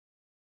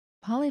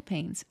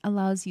Polypaint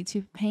allows you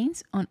to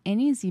paint on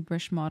any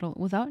ZBrush model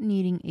without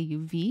needing a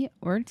UV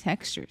or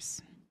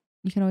textures.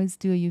 You can always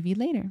do a UV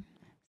later.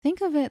 Think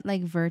of it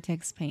like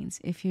Vertex Paint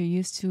if you're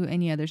used to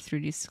any other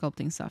 3D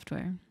sculpting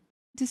software.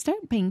 To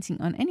start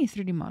painting on any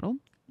 3D model,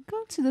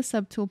 go to the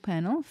Subtool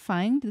panel,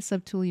 find the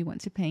subtool you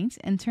want to paint,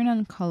 and turn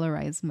on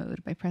Colorize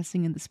mode by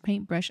pressing in this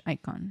paintbrush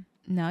icon.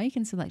 Now you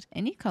can select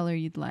any color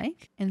you'd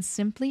like and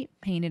simply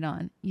paint it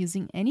on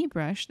using any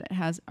brush that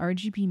has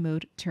RGB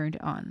mode turned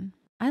on.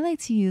 I like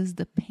to use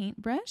the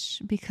paintbrush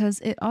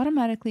because it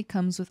automatically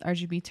comes with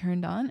RGB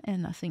turned on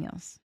and nothing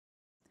else.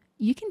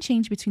 You can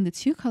change between the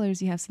two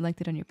colors you have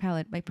selected on your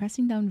palette by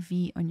pressing down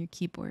V on your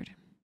keyboard,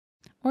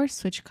 or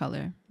switch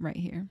color right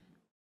here.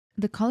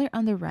 The color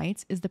on the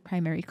right is the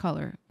primary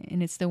color,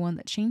 and it's the one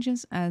that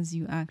changes as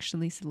you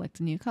actually select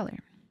a new color.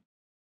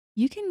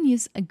 You can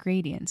use a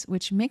gradient,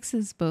 which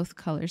mixes both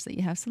colors that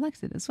you have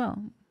selected as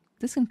well.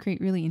 This can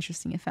create really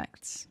interesting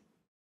effects.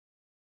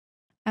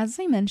 As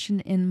I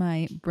mentioned in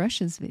my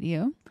brushes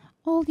video,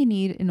 all you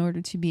need in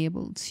order to be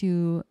able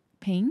to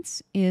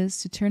paint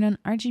is to turn on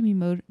RGB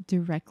mode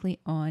directly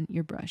on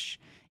your brush.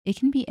 It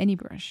can be any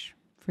brush.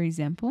 For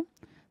example,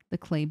 the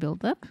clay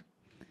buildup.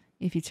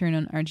 If you turn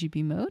on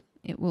RGB mode,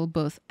 it will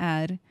both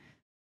add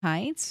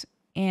height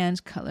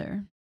and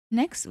color.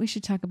 Next, we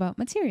should talk about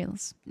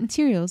materials.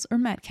 Materials, or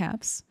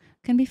MatCaps,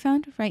 can be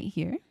found right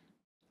here.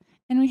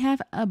 And we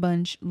have a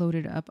bunch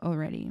loaded up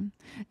already.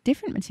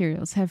 Different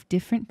materials have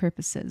different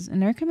purposes,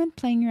 and I recommend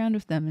playing around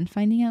with them and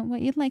finding out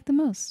what you'd like the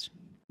most.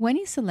 When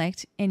you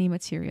select any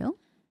material,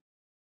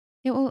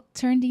 it will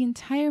turn the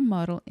entire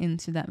model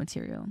into that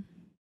material.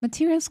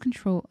 Materials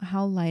control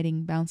how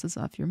lighting bounces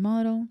off your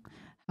model,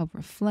 how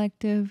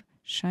reflective,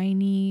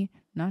 shiny,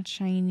 not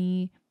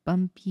shiny,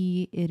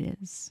 bumpy it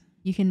is.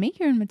 You can make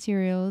your own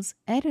materials,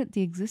 edit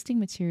the existing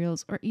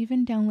materials, or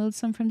even download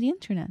some from the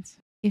internet.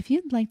 If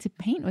you'd like to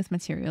paint with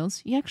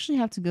materials, you actually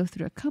have to go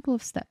through a couple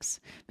of steps,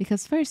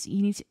 because first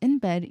you need to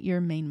embed your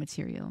main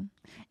material.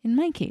 In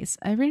my case,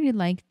 I really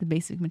like the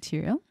basic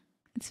material.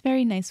 It's a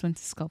very nice one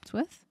to sculpt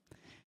with.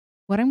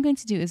 What I'm going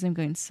to do is I'm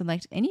going to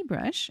select any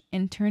brush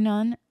and turn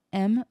on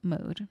M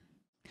mode.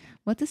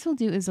 What this will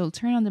do is it'll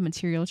turn on the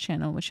material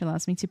channel, which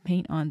allows me to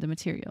paint on the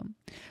material.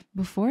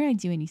 Before I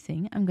do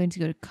anything, I'm going to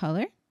go to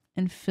Color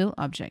and Fill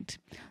Object.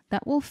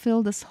 That will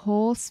fill this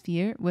whole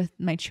sphere with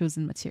my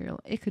chosen material.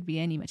 It could be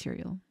any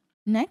material.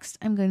 Next,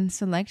 I'm going to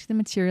select the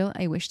material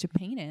I wish to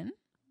paint in.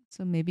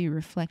 So maybe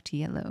Reflect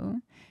Yellow.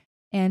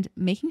 And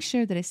making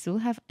sure that I still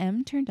have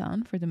M turned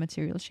on for the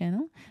material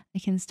channel, I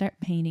can start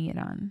painting it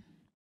on.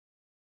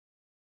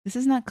 This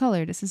is not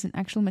color, this is an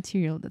actual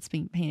material that's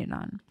being painted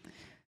on.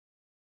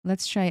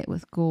 Let's try it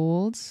with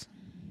golds,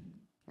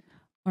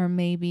 or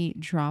maybe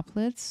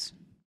droplets.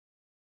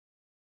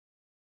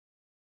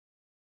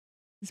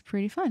 It's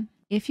pretty fun.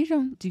 If you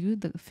don't do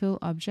the fill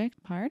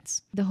object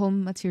parts, the whole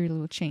material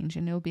will change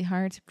and it'll be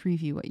hard to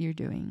preview what you're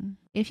doing.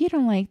 If you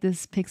don't like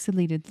this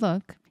pixelated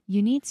look,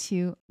 you need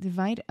to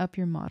divide up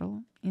your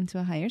model into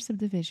a higher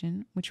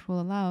subdivision, which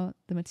will allow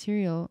the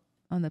material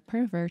on the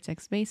per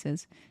vertex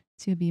basis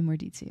to be more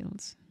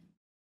detailed.